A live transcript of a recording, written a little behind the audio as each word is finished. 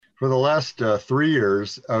For the last 3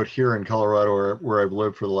 years out here in Colorado, where I've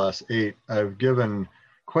lived for the last 8, I've given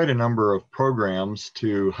quite a number of programs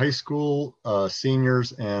to high school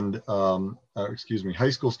seniors and, high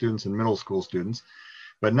school students and middle school students,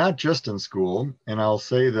 but not just in school. And I'll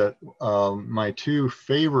say that my two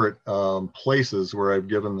favorite places where I've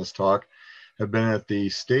given this talk have been at the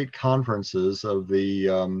state conferences of the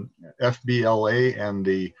FBLA and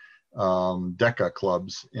the DECA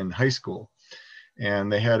clubs in high school.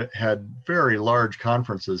 And they had very large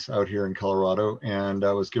conferences out here in Colorado, and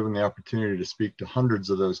I was given the opportunity to speak to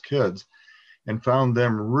hundreds of those kids and found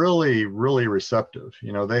them really, really receptive.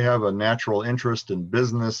 You know, they have a natural interest in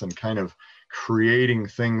business and kind of creating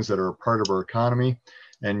things that are a part of our economy.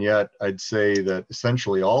 And yet I'd say that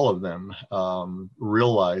essentially all of them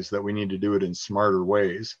realize that we need to do it in smarter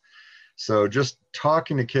ways. So just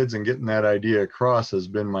talking to kids and getting that idea across has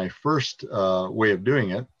been my first way of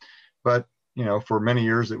doing it. But you know, for many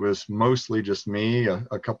years, it was mostly just me,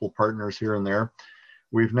 a couple partners here and there.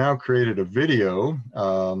 We've now created a video.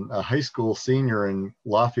 A high school senior in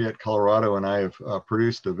Lafayette, Colorado, and I have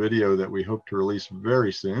produced a video that we hope to release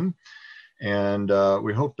very soon. And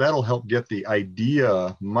we hope that'll help get the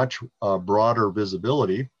idea much broader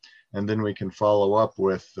visibility. And then we can follow up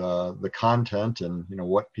with the content and, you know,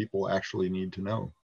 what people actually need to know.